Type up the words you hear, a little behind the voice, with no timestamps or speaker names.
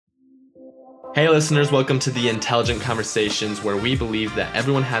Hey listeners, welcome to the Intelligent Conversations, where we believe that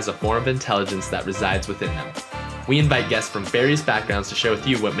everyone has a form of intelligence that resides within them. We invite guests from various backgrounds to share with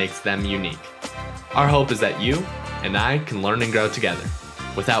you what makes them unique. Our hope is that you and I can learn and grow together.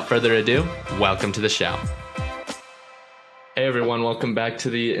 Without further ado, welcome to the show. Hey everyone, welcome back to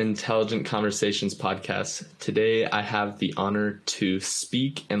the Intelligent Conversations podcast. Today I have the honor to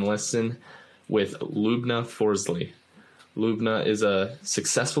speak and listen with Lubna Forsley. Lubna is a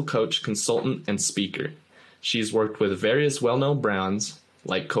successful coach, consultant, and speaker. She's worked with various well-known brands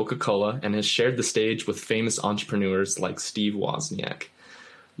like Coca-Cola and has shared the stage with famous entrepreneurs like Steve Wozniak.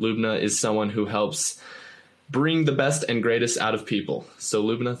 Lubna is someone who helps bring the best and greatest out of people. So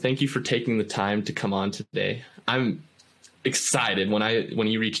Lubna, thank you for taking the time to come on today. I'm excited. When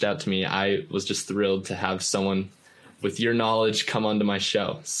you reached out to me, I was just thrilled to have someone with your knowledge come onto my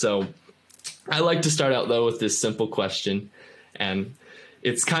show. So I like to start out though with this simple question, and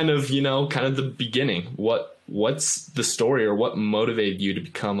it's kind of the beginning. What's the story, or what motivated you to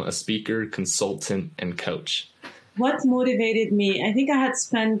become a speaker, consultant, and coach? What motivated me? I think I had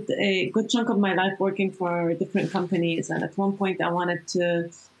spent a good chunk of my life working for different companies, and at one point I wanted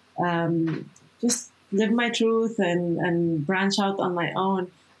to just live my truth and branch out on my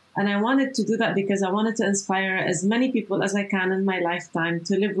own. And I wanted to do that because I wanted to inspire as many people as I can in my lifetime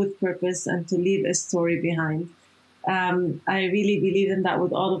to live with purpose and to leave a story behind. I really believe in that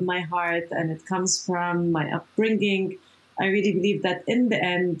with all of my heart, and it comes from my upbringing. I really believe that in the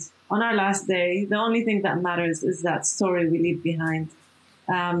end, on our last day, the only thing that matters is that story we leave behind.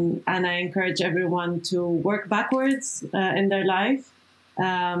 And I encourage everyone to work backwards in their life.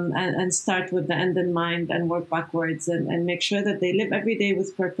 And start with the end in mind and work backwards and make sure that they live every day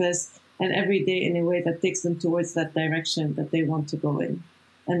with purpose and every day in a way that takes them towards that direction that they want to go in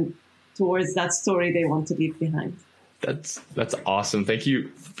and towards that story they want to leave behind. That's awesome. Thank you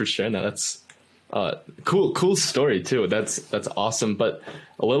for sharing that. That's cool story too. That's awesome. But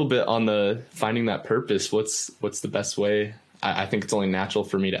a little bit on the finding that purpose. What's the best way? I think it's only natural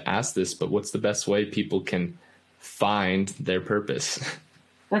for me to ask this, but what's the best way people can find their purpose?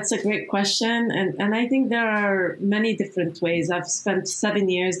 That's a great question. And I think there are many different ways. I've spent 7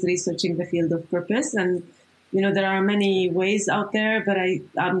 years researching the field of purpose, and, there are many ways out there, but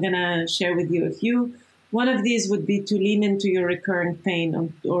I'm going to share with you a few. One of these would be to lean into your recurring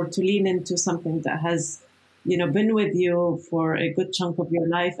pain or to lean into something that has, been with you for a good chunk of your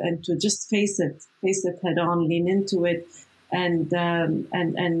life, and to just face it head on, lean into it and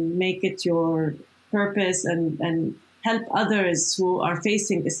make it your purpose and help others who are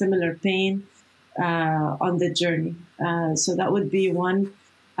facing a similar pain on the journey. So that would be one.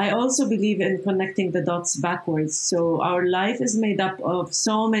 I also believe in connecting the dots backwards. So our life is made up of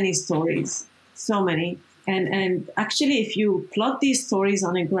so many stories, so many. And actually, if you plot these stories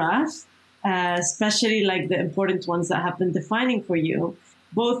on a graph, especially like the important ones that have been defining for you,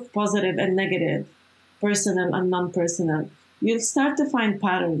 both positive and negative, personal and non-personal, you'll start to find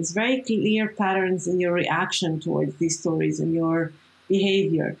patterns, very clear patterns in your reaction towards these stories and your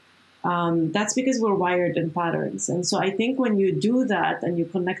behavior. That's because we're wired in patterns. And so I think when you do that and you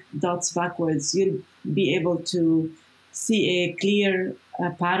connect dots backwards, you'll be able to see a clear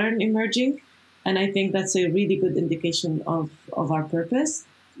pattern emerging. And I think that's a really good indication of our purpose.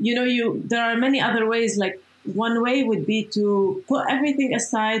 There are many other ways. Like one way would be to put everything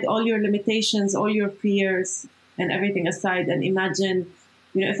aside, all your limitations, all your fears, and everything aside, and imagine,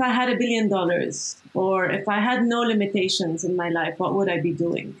 if I had $1 billion, or if I had no limitations in my life, what would I be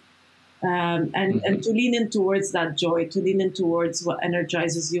doing? And to lean in towards that joy, to lean in towards what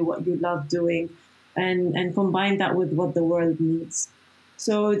energizes you, what you love doing, and combine that with what the world needs.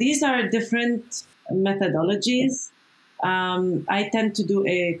 So these are different methodologies. I tend to do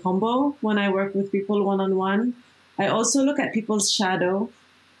a combo when I work with people one-on-one. I also look at people's shadow.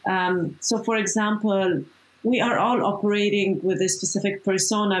 So for example, we are all operating with a specific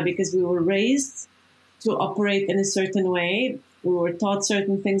persona because we were raised to operate in a certain way. We were taught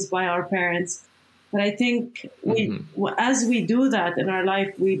certain things by our parents. But I think as we do that in our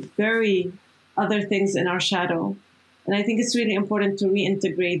life, we bury other things in our shadow. And I think it's really important to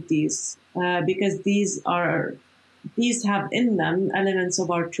reintegrate these because these have in them elements of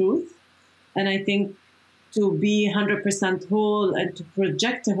our truth. And I think to be 100% whole and to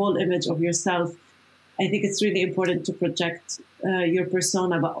project a whole image of yourself, I think it's really important to project your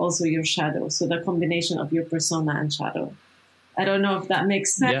persona, but also your shadow. So the combination of your persona and shadow. I don't know if that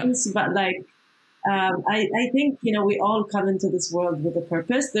makes sense, but I think, we all come into this world with a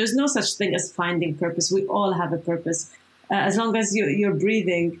purpose. There's no such thing as finding purpose. We all have a purpose. As long as you're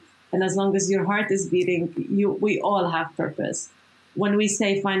breathing and as long as your heart is beating, we all have purpose. when we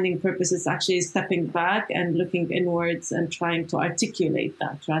say finding purpose, it's actually stepping back and looking inwards and trying to articulate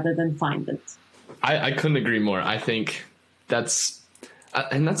that rather than find it. I couldn't agree more. I think that's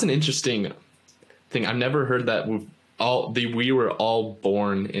an interesting thing. I've never heard that we were all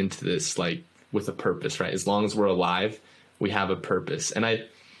born into this, like, with a purpose, right? As long as we're alive, we have a purpose. And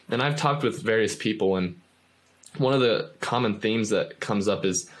I've talked with various people, and one of the common themes that comes up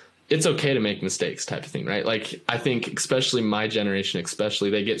is it's okay to make mistakes type of thing, right? Like, I think especially my generation,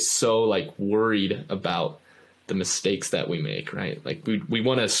 they get so like worried about the mistakes that we make, right? Like we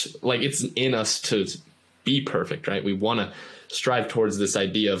want to, like, it's in us to be perfect, right? We want to strive towards this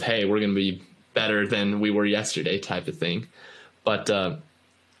idea of, hey, we're going to be better than we were yesterday type of thing. But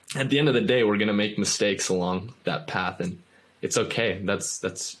at the end of the day, we're going to make mistakes along that path, and it's okay.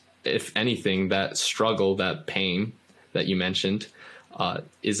 That's if anything, that struggle, that pain that you mentioned,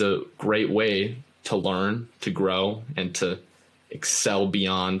 is a great way to learn, to grow, and to excel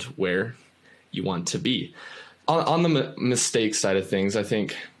beyond where you want to be. On the mistake side of things, I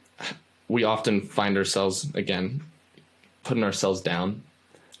think we often find ourselves, again, putting ourselves down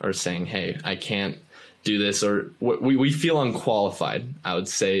or saying, hey, I can't do this, or we feel unqualified, I would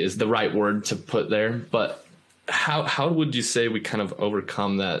say is the right word to put there. But how would you say we kind of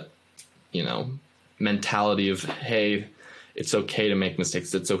overcome that, mentality of, hey, it's okay to make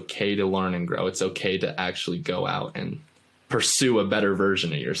mistakes. It's okay to learn and grow. It's okay to actually go out and pursue a better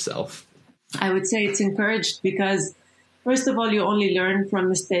version of yourself. I would say it's encouraged because, first of all, you only learn from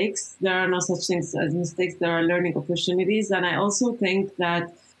mistakes. There are no such things as mistakes. There are learning opportunities. And I also think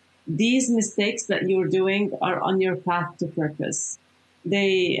that these mistakes that you're doing are on your path to purpose.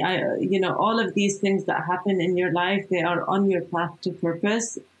 All of these things that happen in your life, they are on your path to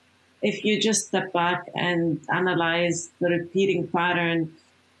purpose. If you just step back and analyze the repeating pattern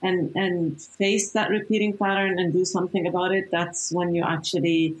and face that repeating pattern and do something about it, that's when you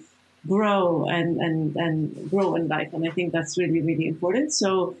actually grow and grow in life. And I think that's really, really important.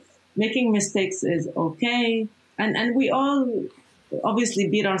 So making mistakes is okay. And we all obviously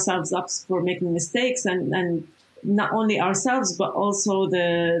beat ourselves up for making mistakes, and not only ourselves, but also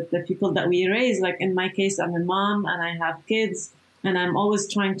the people that we raise. Like in my case, I'm a mom and I have kids, and I'm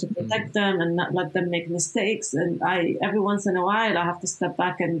always trying to protect them and not let them make mistakes. And every once in a while, I have to step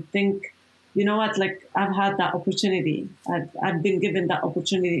back and think, you know what, like, I've had that opportunity. I've been given that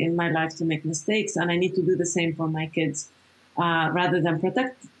opportunity in my life to make mistakes, and I need to do the same for my kids, rather than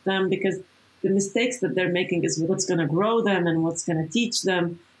protect them, because the mistakes that they're making is what's going to grow them and what's going to teach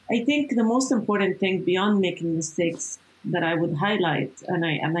them. I think the most important thing beyond making mistakes that I would highlight,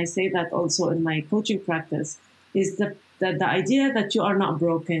 and I say that also in my coaching practice, is the idea that you are not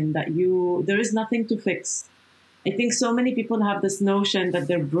broken, that there is nothing to fix. I think so many people have this notion that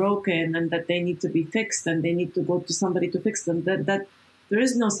they're broken and that they need to be fixed and they need to go to somebody to fix them. That there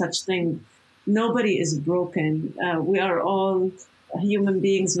is no such thing. Nobody is broken. We are all human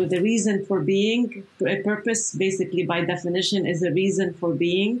beings with a reason for being. A purpose, basically, by definition, is a reason for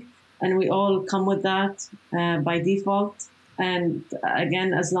being. And we all come with that by default. And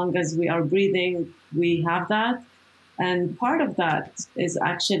again, as long as we are breathing, we have that. And part of that is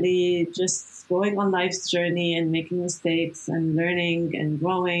actually just going on life's journey and making mistakes and learning and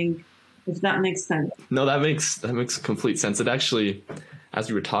growing, if that makes sense. No, that makes complete sense. It actually, as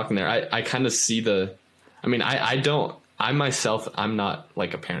we were talking there, I kind of see I'm not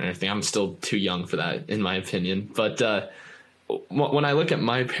like a parent or anything. I'm still too young for that, in my opinion. But when I look at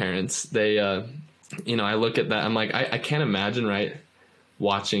my parents, they, I look at that, I'm like, I can't imagine, right,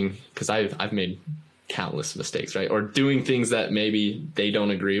 watching, because I've made countless mistakes, right, or doing things that maybe they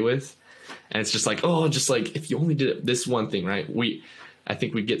don't agree with, and it's just like, if you only did this one thing, right? I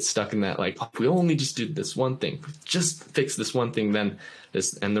think we get stuck in that, like, if we only just did this one thing, just fix this one thing, then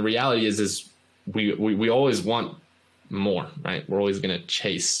this. And the reality is we always want more, right? We're always going to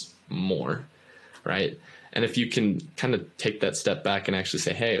chase more, right? And if you can kind of take that step back and actually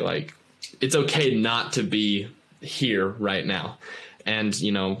say, hey, like, it's okay not to be here right now. And,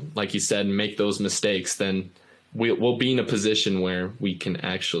 like you said, make those mistakes, then we'll be in a position where we can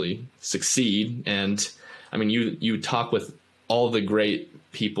actually succeed. And I mean, you talk with all the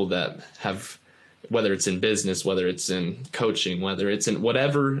great people that have, whether it's in business, whether it's in coaching, whether it's in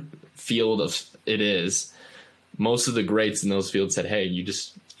whatever field of it is, most of the greats in those fields said, hey, you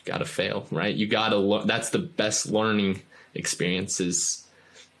just got to fail, right? You got to learn. That's the best learning experiences,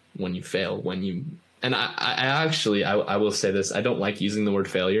 when you fail, and I will say this, I don't like using the word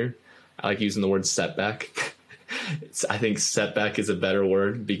failure. I like using the word setback. I think setback is a better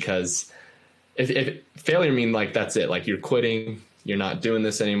word, because if failure means like, that's it, like you're quitting, you're not doing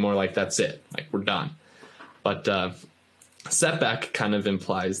this anymore, like that's it, like we're done. But setback kind of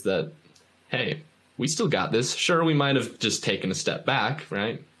implies that, hey, we still got this. Sure, we might have just taken a step back,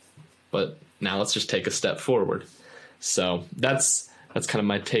 right? But now let's just take a step forward. So that's kind of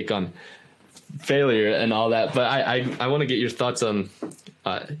my take on failure and all that. But I want to get your thoughts on,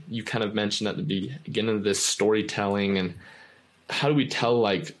 you kind of mentioned at the beginning of this storytelling, and how do we tell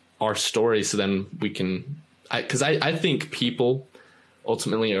like our story so then we can, because I think people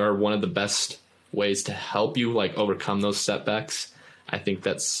ultimately are one of the best ways to help you like overcome those setbacks. I think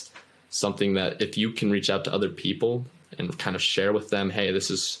that's something that if you can reach out to other people and kind of share with them, hey,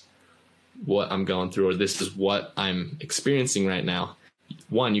 this is what I'm going through, or this is what I'm experiencing right now.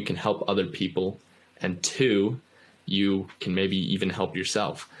 One, you can help other people, and two, you can maybe even help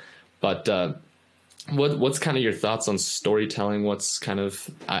yourself. But what's kind of your thoughts on storytelling? What's kind of,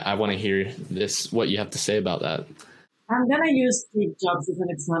 I want to hear what you have to say about that. I'm going to use Steve Jobs as an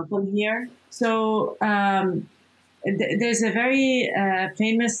example here. So there's a very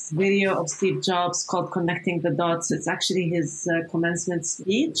famous video of Steve Jobs called Connecting the Dots. It's actually his commencement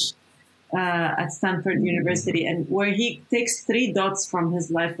speech at Stanford University, and where he takes 3 dots from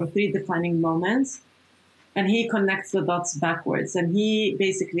his life, or 3 defining moments, and he connects the dots backwards. And he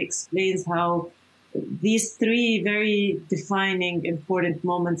basically explains how these 3 very defining, important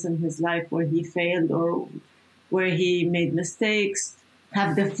moments in his life where he failed or where he made mistakes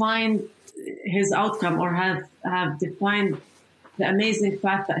have defined his outcome, or have defined the amazing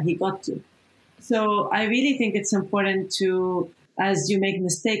path that he got to. So I really think it's important to, as you make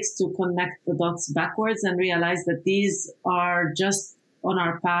mistakes, to connect the dots backwards and realize that these are just on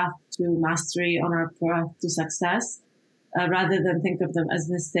our path to mastery, on our path to success, rather than think of them as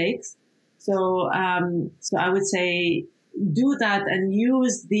mistakes. So I would say do that and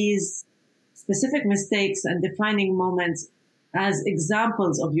use these specific mistakes and defining moments as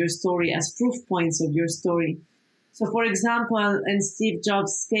examples of your story, as proof points of your story. So, for example, in Steve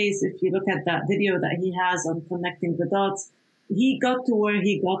Jobs' case, if you look at that video that he has on connecting the dots, he got to where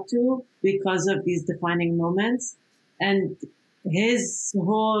he got to because of these defining moments. And his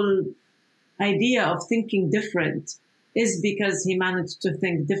whole idea of thinking different is because he managed to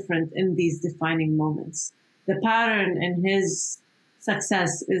think different in these defining moments. The pattern in his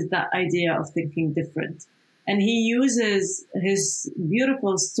success is that idea of thinking different. And he uses his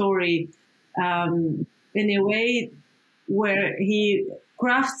beautiful story in a way where he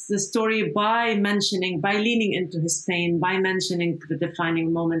crafts the story by leaning into his pain, by mentioning the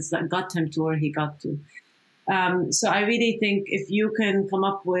defining moments that got him to where he got to. So I really think if you can come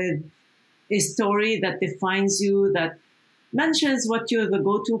up with a story that defines you, that mentions what you're the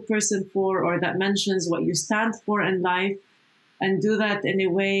go-to person for, or that mentions what you stand for in life, and do that in a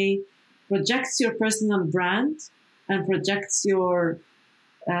way projects your personal brand and projects your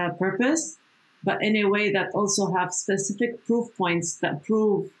purpose, but in a way that also have specific proof points that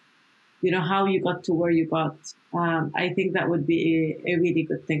prove, how you got to where you got. I think that would be a really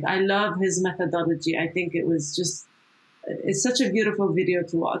good thing. I love his methodology. I think it's such a beautiful video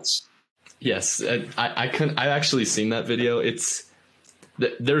to watch. Yes, I've actually seen that video.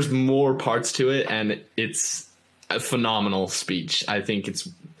 There's more parts to it, and it's a phenomenal speech. I think it's,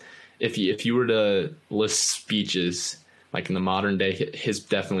 if you were to list speeches like in the modern day, his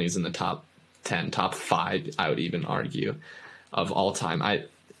definitely is in the top 10, top 5, I would even argue, of all time.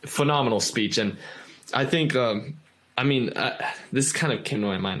 Phenomenal speech. And I think, this kind of came to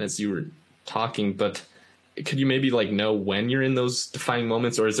my mind as you were talking, but could you maybe know when you're in those defining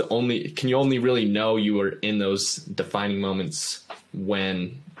moments, or can you only really know you are in those defining moments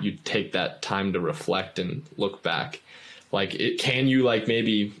when you take that time to reflect and look back? Can you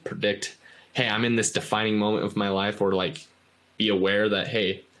maybe predict, hey, I'm in this defining moment of my life, or be aware that,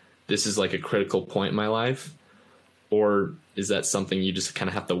 hey, this is a critical point in my life? Or is that something you just kind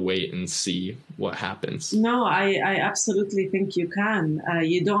of have to wait and see what happens? No, I absolutely think you can.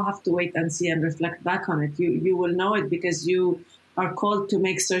 You don't have to wait and see and reflect back on it. You will know it because you are called to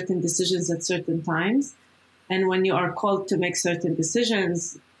make certain decisions at certain times. And when you are called to make certain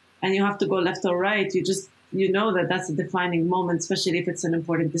decisions and you have to go left or right, you know that that's a defining moment, especially if it's an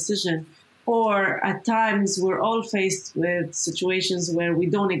important decision. Or at times we're all faced with situations where we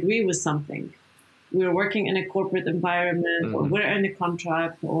don't agree with something. We're working in a corporate environment, or we're in a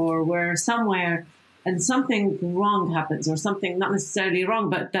contract, or we're somewhere and something wrong happens, or something not necessarily wrong,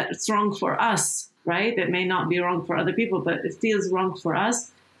 but that's wrong for us, right? It may not be wrong for other people, but it feels wrong for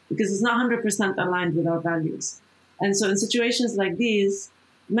us because it's not 100% aligned with our values. And so in situations like these,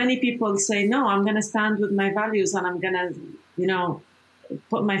 many people say, no, I'm going to stand with my values and I'm going to,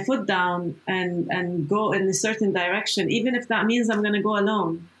 put my foot down and go in a certain direction, even if that means I'm going to go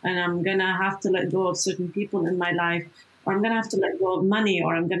alone and I'm going to have to let go of certain people in my life or I'm going to have to let go of money,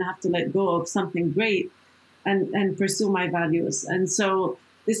 or I'm going to have to let go of something great and pursue my values. And so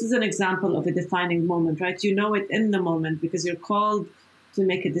this is an example of a defining moment, right? You know it in the moment because you're called to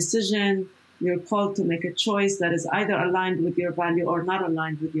make a decision. You're called to make a choice that is either aligned with your value or not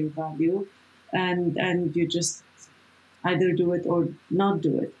aligned with your value. And you just either do it or not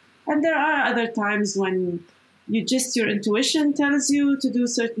do it. And there are other times when your intuition tells you to do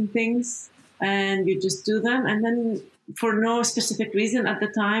certain things and you just do them. And then for no specific reason at the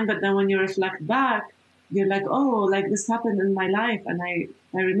time, but then when you reflect back, you're like, oh, like this happened in my life. And I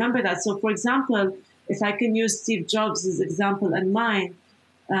remember that. So for example, if I can use Steve Jobs' example and mine,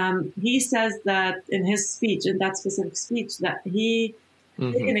 he says that in his speech, in that specific speech, that he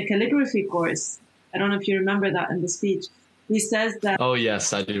taken a calligraphy course. I don't know if you remember that in the speech. He says that. Oh,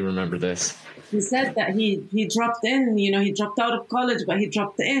 yes, I do remember this. He said that he dropped in, he dropped out of college, but he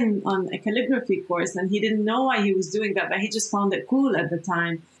dropped in on a calligraphy course, and he didn't know why he was doing that, but he just found it cool at the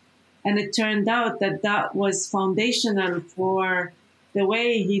time. And it turned out that that was foundational for the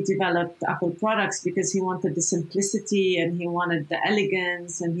way he developed Apple products, because he wanted the simplicity and he wanted the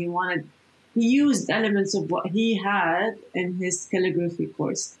elegance, and he used elements of what he had in his calligraphy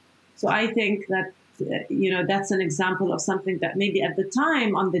course. So I think that, that's an example of something that maybe at the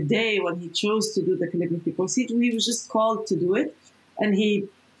time, on the day when he chose to do the calligraphy course, he was just called to do it, and he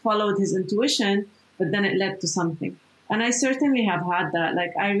followed his intuition, but then it led to something. And I certainly have had that.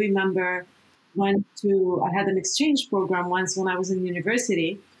 Like, I remember I had an exchange program once when I was in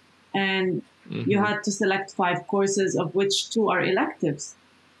university, and you had to select 5 courses, of which 2 are electives.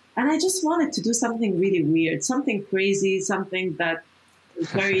 And I just wanted to do something really weird, something crazy, something that was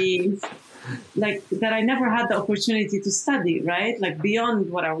very, like, that I never had the opportunity to study, right? Like, beyond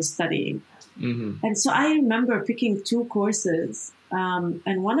what I was studying. And so I remember picking 2 courses.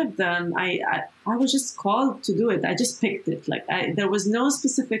 And one of them, I was just called to do it. I just picked it. Like, there was no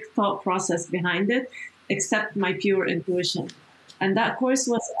specific thought process behind it, except my pure intuition. And that course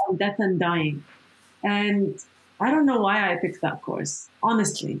was on death and dying. And I don't know why I picked that course,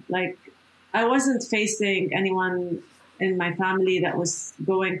 honestly. Like, I wasn't facing anyone in my family that was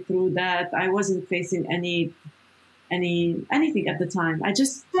going through that. I wasn't facing anything at the time. I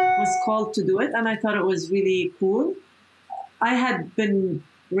just was called to do it, and I thought it was really cool. I had been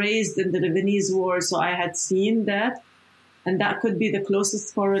raised in the Lebanese war, so I had seen that, and that could be the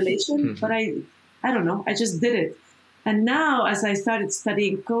closest correlation. But I don't know. I just did it. And now, as I started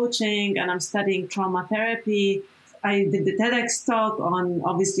studying coaching and I'm studying trauma therapy, I did the TEDx talk on,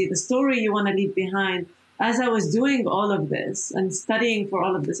 obviously, the story you want to leave behind. As I was doing all of this and studying for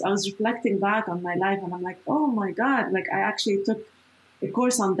all of this, I was reflecting back on my life, and I'm like, oh my God, like, I actually took a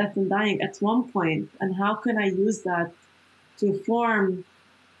course on death and dying at one point, and how can I use that to form,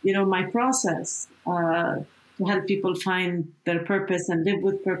 my process, to help people find their purpose and live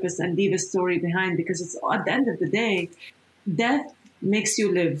with purpose and leave a story behind. Because it's, at the end of the day, death makes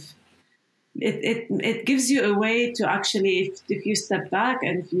you live. It gives you a way to actually, if you step back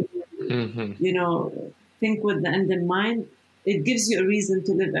and if you, think with the end in mind, it gives you a reason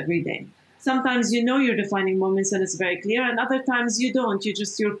to live every day. Sometimes your defining moments and it's very clear, and other times you don't.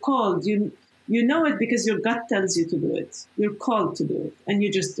 You're called. You know it because your gut tells you to do it. You're called to do it, and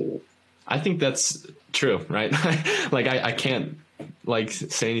you just do it. I think that's true, right? Like, I can't, like,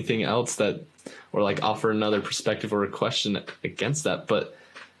 say anything else or like offer another perspective or a question against that. But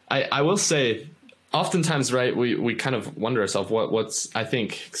I will say, oftentimes, right, we kind of wonder ourselves what's, I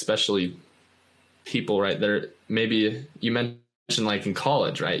think, especially people, right, there, maybe you mentioned, like, in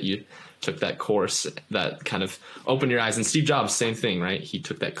college, right, you took that course that kind of opened your eyes. And Steve Jobs, same thing, right? He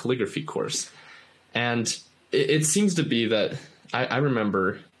took that calligraphy course. And it seems to be that I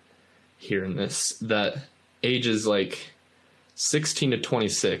remember hearing this, that ages like 16 to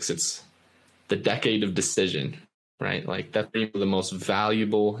 26, it's the decade of decision, right? Like, that's the most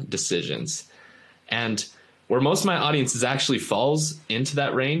valuable decisions. And where most of my audience actually falls into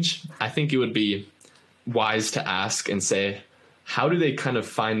that range, I think it would be wise to ask and say, how do they kind of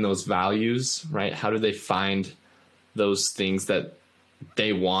find those values, right? How do they find those things that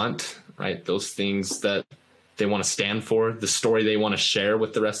they want, right? Those things that they want to stand for, the story they want to share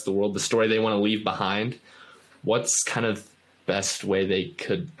with the rest of the world, the story they want to leave behind. What's kind of best way they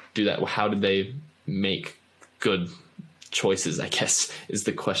could do that? How do they make good choices, I guess, is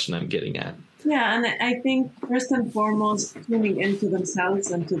the question I'm getting at. Yeah, and I think first and foremost, tuning into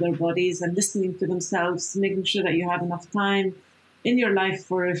themselves and to their bodies and listening to themselves, making sure that you have enough time in your life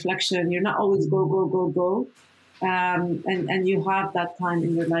for reflection. You're not always go. And you have that time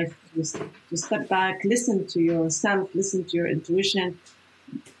in your life to step back, listen to yourself, listen to your intuition.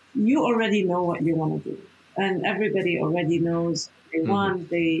 You already know what you want to do. and everybody already knows what they want.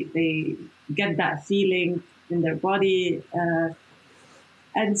 They get that feeling in their body.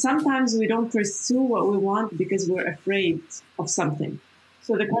 And sometimes we don't pursue what we want because we're afraid of something.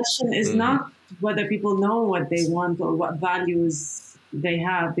 So the question is not whether people know what they want or what values they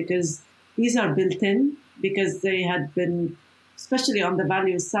have, because these are built in, because they had been, especially on the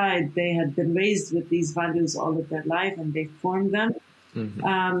values side, they had been raised with these values all of their life and they formed them.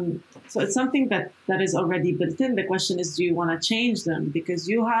 So it's something that is already built in. The question is, do you want to change them? Because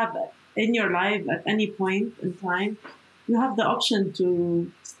you have in your life at any point in time, you have the option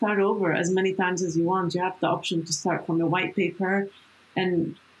to start over as many times as you want. You have the option to start from a white paper.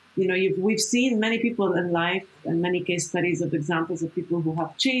 And, you know, we've seen many people in life and many case studies of examples of people who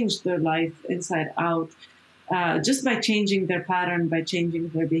have changed their life inside out just by changing their pattern, by changing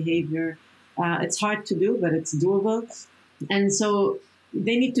their behavior. It's hard to do, but it's doable. And so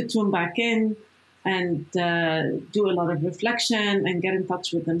they need to tune back in and do a lot of reflection and get in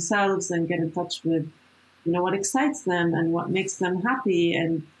touch with themselves and get in touch with, you know, what excites them and what makes them happy,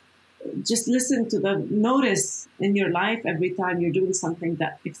 and just listen to the notice in your life every time you're doing something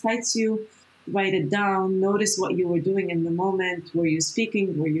that excites you. Write it down. Notice what you were doing in the moment. Were you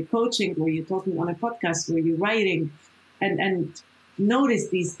speaking? Were you coaching? Were you talking on a podcast? Were you writing? And notice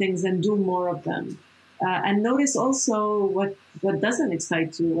these things and do more of them. And notice also what doesn't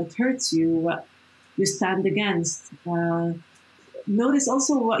excite you, what hurts you, what you stand against. Notice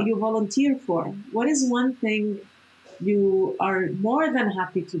also what you volunteer for. What is one thing you are more than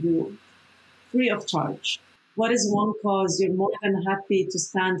happy to do, free of charge? What is one cause you're more than happy to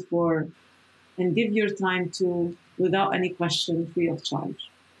stand for and give your time to without any question, free of charge?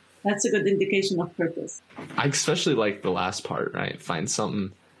 That's a good indication of purpose. I especially like the last part, right? Find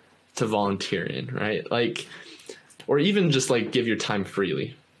something to volunteer in, right? Like, or even just like give your time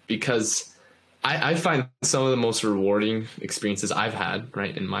freely, because I find some of the most rewarding experiences I've had,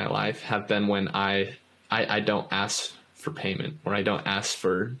 right, in my life have been when I don't ask for payment, or I don't ask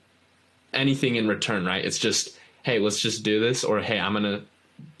for anything in return, right? It's just, hey, let's just do this, or hey, I'm going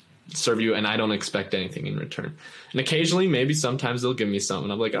to serve you and I don't expect anything in return. And occasionally, maybe sometimes they'll give me something.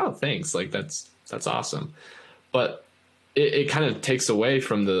 I'm like, oh, thanks. Like that's awesome. But it kind of takes away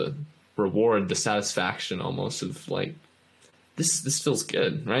from the reward, the satisfaction almost of like, this feels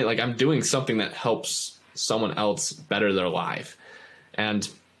good, right? Like I'm doing something that helps someone else better their life. And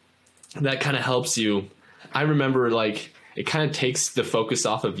that kind of helps you. I remember like it kind of takes the focus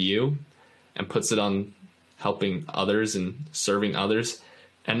off of you and puts it on helping others and serving others.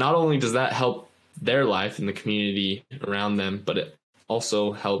 And not only does that help their life and the community around them, but it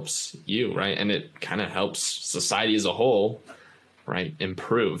also helps you, right? And it kind of helps society as a whole, right,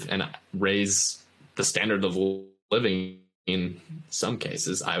 improve and raise the standard of living in some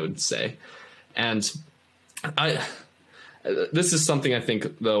cases, I would say. And this is something I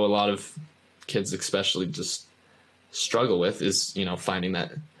think, though, a lot of kids especially just struggle with is, you know, finding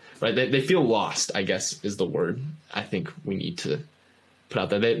that, right? They feel lost, I guess, is the word I think we need to put out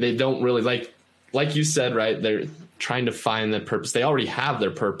there. They don't really like you said, right? They're trying to find their purpose. They already have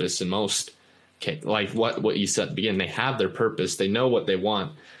their purpose in most cases. Like what you said at the beginning, they have their purpose. They know what they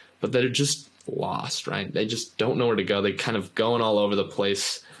want, but they're just lost, right? They just don't know where to go. They kind of going all over the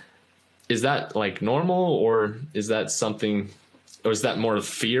place. Is that like normal, or is that something, or is that more of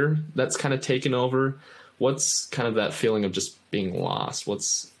fear that's kind of taken over? What's kind of that feeling of just being lost?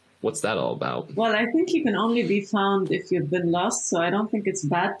 What's that all about? Well, I think you can only be found if you've been lost. So I don't think it's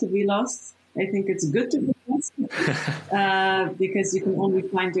bad to be lost. I think it's good to be lost because you can only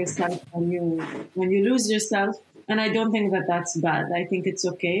find yourself when you lose yourself. And I don't think that that's bad. I think it's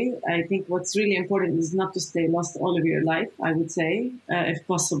okay. I think what's really important is not to stay lost all of your life, I would say, if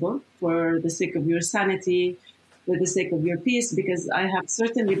possible, for the sake of your sanity, for the sake of your peace, because I have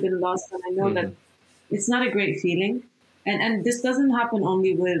certainly been lost and I know that it's not a great feeling. And this doesn't happen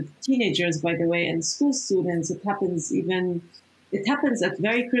only with teenagers, by the way, and school students. It happens at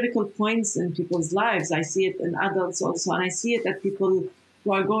very critical points in people's lives. I see it in adults also, and I see it at people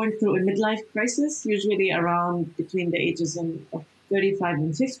who are going through a midlife crisis, usually around between the ages of 35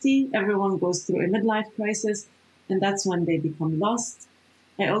 and 50. Everyone goes through a midlife crisis, and that's when they become lost.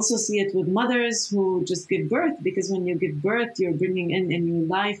 I also see it with mothers who just give birth, because when you give birth, you're bringing in a new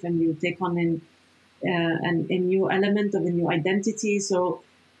life and you take on a new element of a new identity. So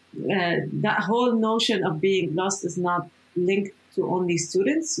that whole notion of being lost is not linked to only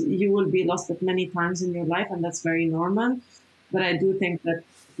students. You will be lost at many times in your life, and that's very normal. But I do think that,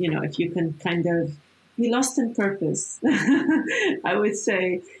 you know, if you can kind of be lost in purpose, I would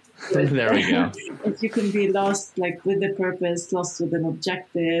say. There we go. If you can be lost, like with a purpose, lost with an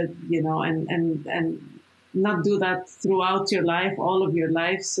objective, you know, and not do that throughout your life, all of your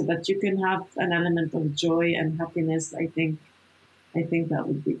life, so that you can have an element of joy and happiness. I think that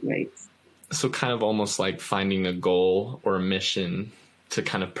would be great. So kind of almost like finding a goal or a mission to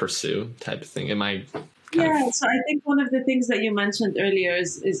kind of pursue type of thing. Am I? So I think one of the things that you mentioned earlier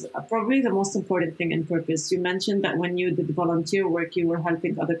is probably the most important thing in purpose. You mentioned that when you did volunteer work, you were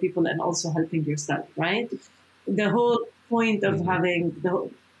helping other people and also helping yourself, right? The whole point of having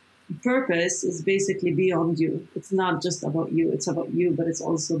the purpose is basically beyond you. It's not just about you. It's about you, but it's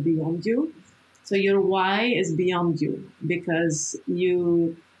also beyond you. So your why is beyond you because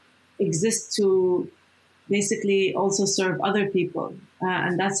you exist to basically also serve other people.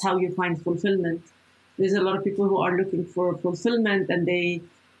 And that's how you find fulfillment. There's a lot of people who are looking for fulfillment and they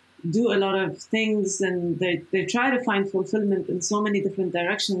do a lot of things and they try to find fulfillment in so many different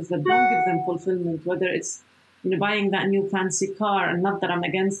directions that don't give them fulfillment, whether it's buying that new fancy car. And not that I'm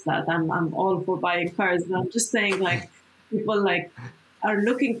against that. I'm all for buying cars. And I'm just saying like people like are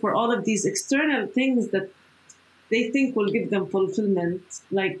looking for all of these external things that they think will give them fulfillment,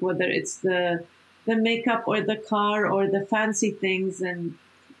 like whether it's the makeup or the car or the fancy things. And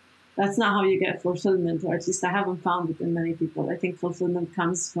that's not how you get fulfillment, or at least I haven't found it in many people. I think fulfillment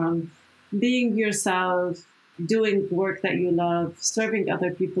comes from being yourself, doing work that you love, serving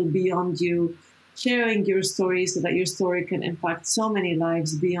other people beyond you, sharing your story so that your story can impact so many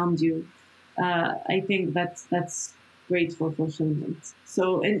lives beyond you. I think that's great for fulfillment.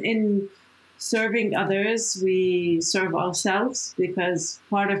 So in serving others, we serve ourselves because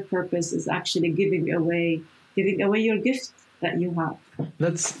part of purpose is actually giving away your gift that you have.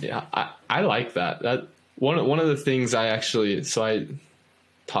 I like that. That one of the things I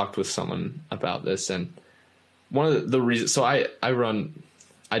talked with someone about this, and one of the reasons, so I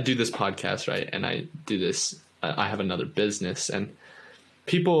do this podcast, right? And I do this, I have another business, and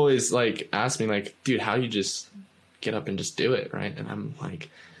people always like ask me like, dude, how do you just get up and just do it? Right. And I'm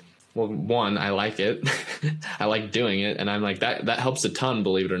like, well, one, I like it. I like doing it. And I'm like, that helps a ton,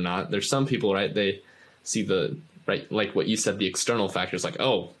 believe it or not. There's some people, right? They see like what you said, the external factors, like,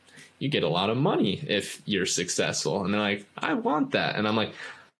 oh, you get a lot of money if you're successful. And they're like, I want that. And I'm like,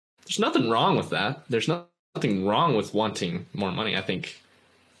 there's nothing wrong with that. There's nothing wrong with wanting more money. I think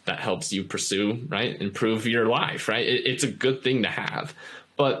that helps you pursue, right? Improve your life, right? It's a good thing to have.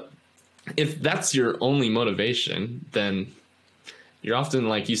 But if that's your only motivation, then you're often,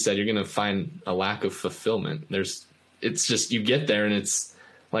 like you said, you're going to find a lack of fulfillment. It's just, you get there and it's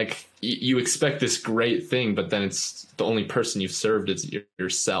like, you expect this great thing, but then it's the only person you've served is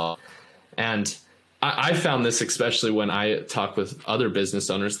yourself. And I found this, especially when I talk with other business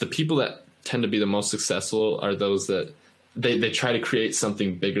owners, the people that tend to be the most successful are those that they try to create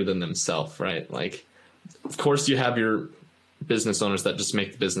something bigger than themselves, right? Like, of course you have your business owners that just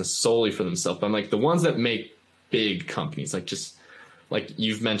make the business solely for themselves. But I'm like, the ones that make big companies, like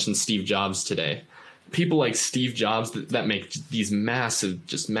you've mentioned Steve Jobs today, people like Steve Jobs that make these massive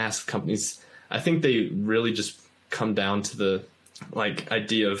companies, I think they really just come down to the like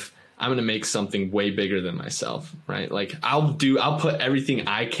idea of, I'm going to make something way bigger than myself, right? Like I'll put everything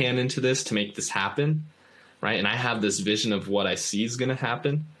I can into this to make this happen, right? And I have this vision of what I see is going to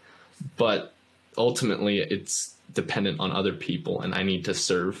happen, but ultimately it's dependent on other people, and I need to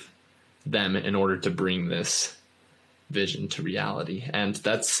serve them in order to bring this vision to reality. And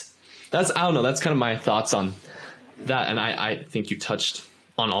that's I don't know, that's kind of my thoughts on that. And I think you touched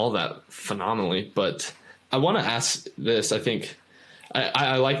on all that phenomenally, but I want to ask this. I think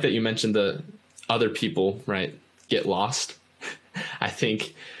I like that you mentioned the other people, right, get lost. I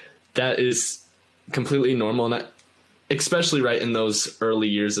think that is completely normal, and that, especially right in those early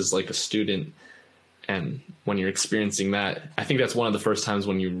years as like a student, and when you're experiencing that, I think that's one of the first times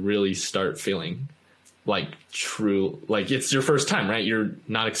when you really start feeling like true, like it's your first time, right? You're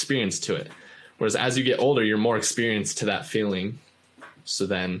not experienced to it. Whereas as you get older, you're more experienced to that feeling. So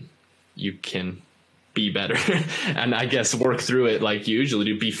then you can be better and I guess work through it like you usually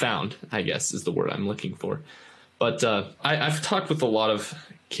do. Be found, I guess, is the word I'm looking for. But I've talked with a lot of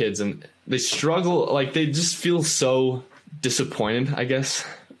kids and they struggle, like they just feel so disappointed, I guess,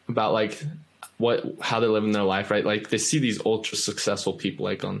 about like how they're living their life, right? Like they see these ultra successful people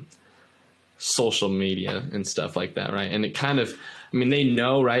like on social media and stuff like that, right? And it kind of, I mean, they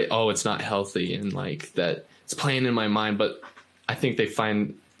know, right? Oh, it's not healthy and like that it's playing in my mind, but I think they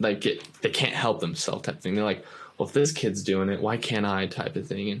find like they can't help themselves type thing. They're like, well, if this kid's doing it, why can't I type of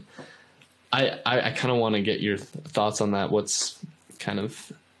thing? And I kind of want to get your thoughts on that. What's kind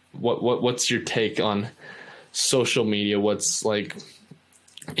of, what's your take on social media? What's like,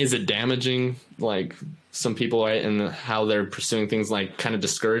 is it damaging like some people, right? And how they're pursuing things, like kind of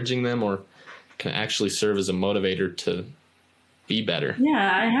discouraging them or can actually serve as a motivator to be better. Yeah,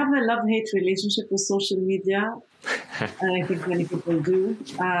 I have a love-hate relationship with social media, and I think many people do.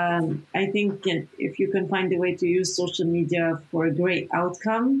 I think if you can find a way to use social media for a great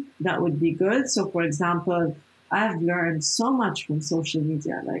outcome, that would be good. So, for example, I've learned so much from social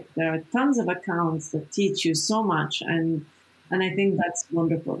media. Like there are tons of accounts that teach you so much, and I think that's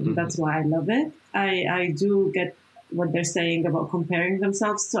wonderful. Mm-hmm. That's why I love it. I do get what they're saying about comparing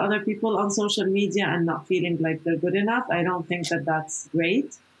themselves to other people on social media and not feeling like they're good enough. I don't think that that's great.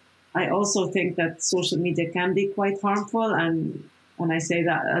 I also think that social media can be quite harmful, and I say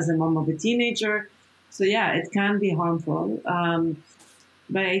that as a mom of a teenager. So yeah, it can be harmful.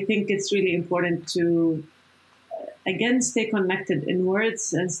 But I think it's really important to, again, stay connected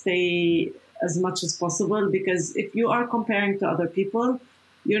inwards and stay as much as possible, because if you are comparing to other people,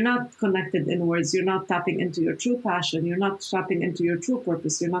 you're not connected inwards. You're not tapping into your true passion. You're not tapping into your true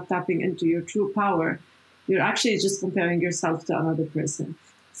purpose. You're not tapping into your true power. You're actually just comparing yourself to another person.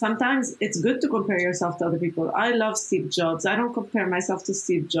 Sometimes it's good to compare yourself to other people. I love Steve Jobs. I don't compare myself to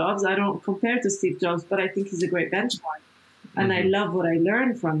Steve Jobs. I don't compare to Steve Jobs, but I think he's a great benchmark. And I love what I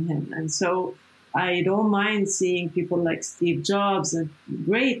learned from him. And so I don't mind seeing people like Steve Jobs and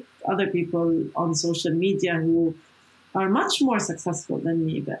great other people on social media who are much more successful than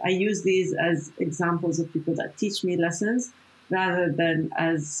me. But I use these as examples of people that teach me lessons rather than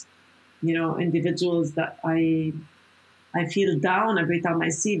as, individuals that I feel down every time I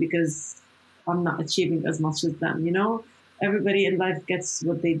see because I'm not achieving as much as them. Everybody in life gets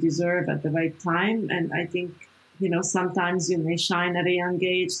what they deserve at the right time. And I think, sometimes you may shine at a young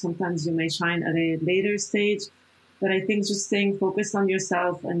age, sometimes you may shine at a later stage. But I think just staying focused on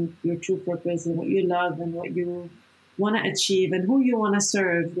yourself and your true purpose and what you love and what you want to achieve and who you want to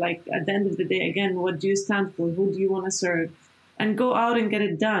serve. Like at the end of the day, again, what do you stand for? Who do you want to serve? And go out and get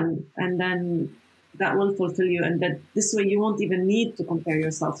it done. And then that will fulfill you. And that this way you won't even need to compare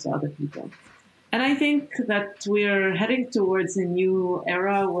yourself to other people. And I think that we're heading towards a new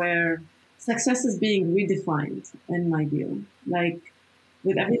era where success is being redefined, in my view. Like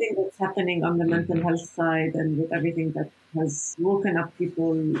with everything that's happening on the mental health side and with everything that has woken up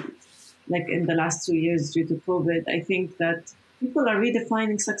people like in the last 2 years due to COVID, I think that people are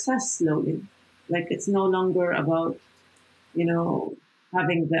redefining success slowly. Like it's no longer about,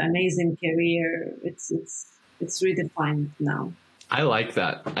 having the amazing career. It's redefined now. I like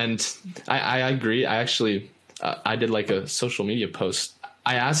that. And I agree. I actually, I did like a social media post.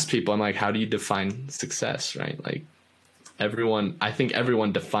 I asked people, I'm like, how do you define success, right? Like I think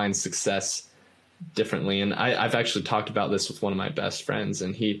everyone defines success differently. And I've actually talked about this with one of my best friends,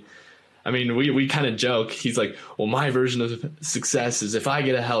 and we kind of joke. He's like, well, my version of success is if I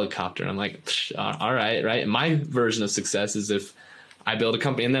get a helicopter. And I'm like, all right. Right. And my version of success is if I build a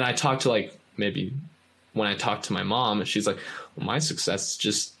company. And then I talk to maybe when I talk to my mom, and she's like, well, my success is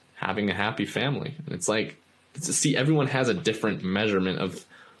just having a happy family. And it's like, see, everyone has a different measurement of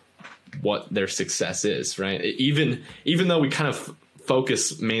what their success is, right? Even though we kind of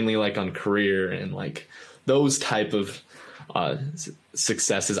focus mainly on career and those type of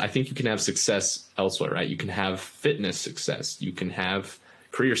successes, I think you can have success elsewhere, right? You can have fitness success, you can have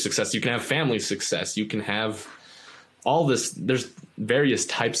career success, you can have family success, you can have all this. There's various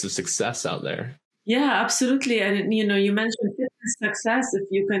types of success out there. Yeah, absolutely. And, you mentioned fitness success. If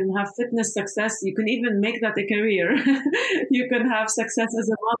you can have fitness success, you can even make that a career. You can have success as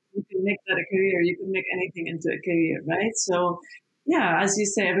a mom. You can make that a career. You can make anything into a career, right? So, yeah, as you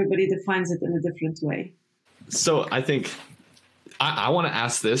say, everybody defines it in a different way. So I think I want to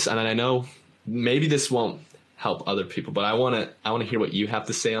ask this, and I know maybe this won't help other people, but I want to hear what you have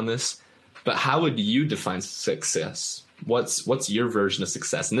to say on this. But how would you define success? What's your version of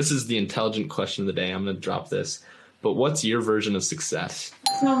success? And this is the intelligent question of the day. I'm going to drop this. But what's your version of success?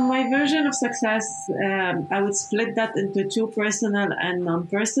 So my version of success, I would split that into two, personal and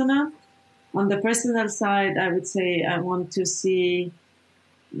non-personal. On the personal side, I would say I want to see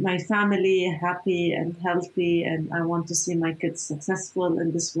my family happy and healthy, and I want to see my kids successful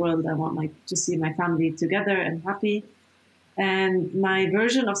in this world. I want to see my family together and happy. And my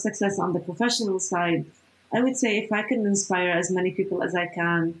version of success on the professional side, I would say if I can inspire as many people as I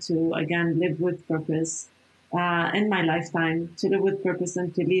can to, again, live with purpose in my lifetime, to live with purpose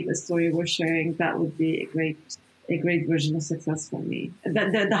and to leave a story worth sharing, that would be a great version of success for me.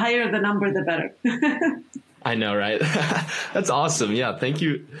 The higher the number, the better. I know, right? That's awesome. Yeah. Thank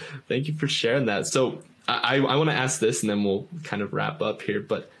you. Thank you for sharing that. So I want to ask this and then we'll kind of wrap up here,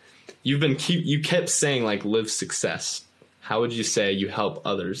 but you kept saying live success. How would you say you help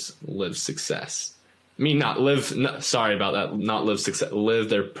others live success? sorry about that. Not live success, live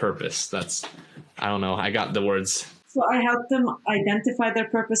their purpose. I don't know. I got the words. So I help them identify their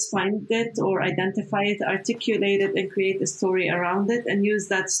purpose, find it or identify it, articulate it, and create a story around it, and use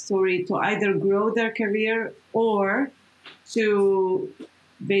that story to either grow their career or to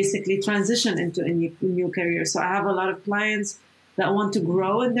basically transition into a new career. So I have a lot of clients that want to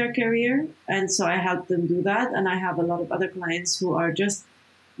grow in their career, and so I help them do that. And I have a lot of other clients who are just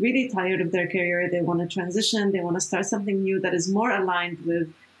really tired of their career. They want to transition. They want to start something new that is more aligned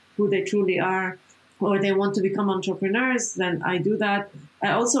with who they truly are, or they want to become entrepreneurs. Then I do that.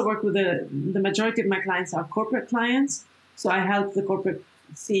 I also work with the majority of my clients are corporate clients. So I help the corporate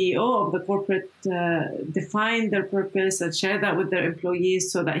CEO of the corporate define their purpose and share that with their employees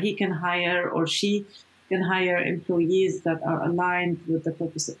so that he can hire or she can hire employees that are aligned with the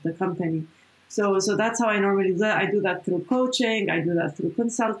purpose of the company. So that's how I normally do that. I do that through coaching. I do that through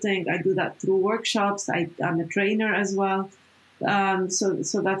consulting. I do that through workshops. I'm a trainer as well.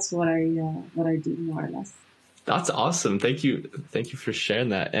 So that's what I do more or less. That's awesome. Thank you for sharing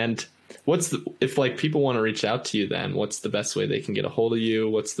that. And if like people want to reach out to you, then what's the best way they can get a hold of you?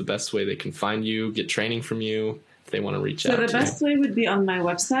 What's the best way they can find you, get training from you if they want to reach out? So the best way would be on my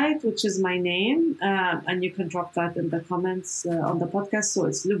website, which is my name, and you can drop that in the comments on the podcast. So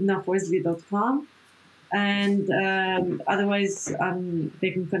it's lubnaforzli.com. And otherwise,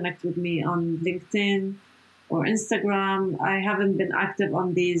 they can connect with me on LinkedIn or Instagram. I haven't been active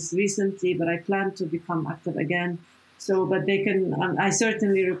on these recently, but I plan to become active again. So, but they can, I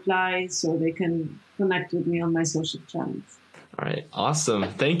certainly reply, so they can connect with me on my social channels. All right. Awesome.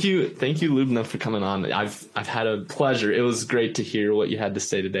 Thank you, Lubna, for coming on. I've had a pleasure. It was great to hear what you had to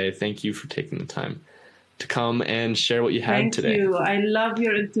say today. Thank you for taking the time to come and share what you had today. Thank you. I love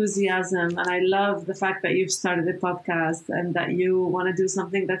your enthusiasm, and I love the fact that you've started a podcast and that you want to do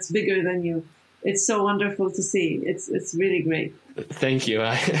something that's bigger than you. It's so wonderful to see. It's really great. Thank you.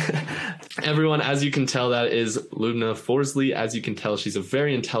 Everyone, as you can tell, that is Lubna Forzli. As you can tell, she's a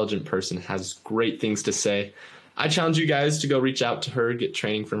very intelligent person, has great things to say. I challenge you guys to go reach out to her, get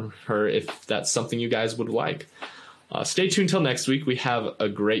training from her if that's something you guys would like. Stay tuned till next week. We have a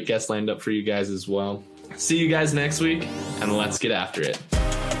great guest lined up for you guys as well. See you guys next week, and let's get after it.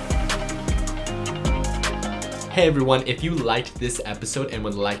 Hey everyone, if you liked this episode and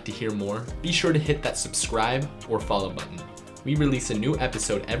would like to hear more, be sure to hit that subscribe or follow button. We release a new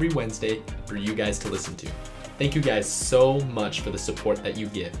episode every Wednesday for you guys to listen to. Thank you guys so much for the support that you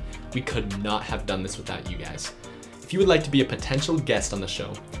give. We could not have done this without you guys. If you would like to be a potential guest on the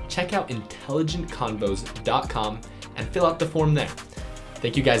show, check out intelligentconvos.com and fill out the form there.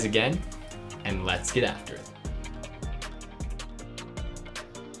 Thank you guys again, and let's get after it.